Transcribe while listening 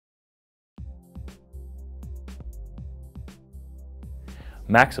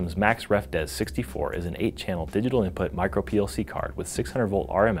Maxim's MAXREFDES64 is an 8-channel digital input micro PLC card with 600 volt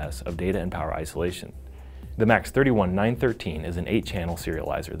RMS of data and power isolation. The MAX31913 is an 8-channel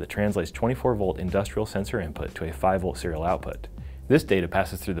serializer that translates 24 volt industrial sensor input to a 5 volt serial output. This data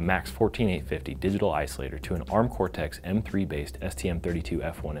passes through the MAX14850 digital isolator to an ARM Cortex M3 based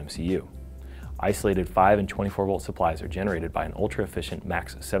STM32F1 MCU. Isolated 5 and 24 volt supplies are generated by an ultra-efficient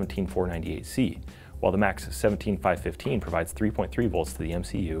MAX17498C, while the MAX17515 provides 3.3 volts to the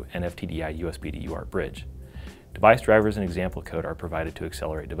MCU and FTDI USB to UART bridge. Device drivers and example code are provided to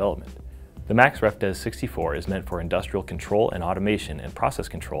accelerate development. The MAXREFDES64 is meant for industrial control and automation and process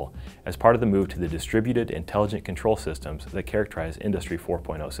control as part of the move to the distributed intelligent control systems that characterize Industry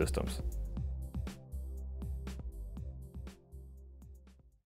 4.0 systems.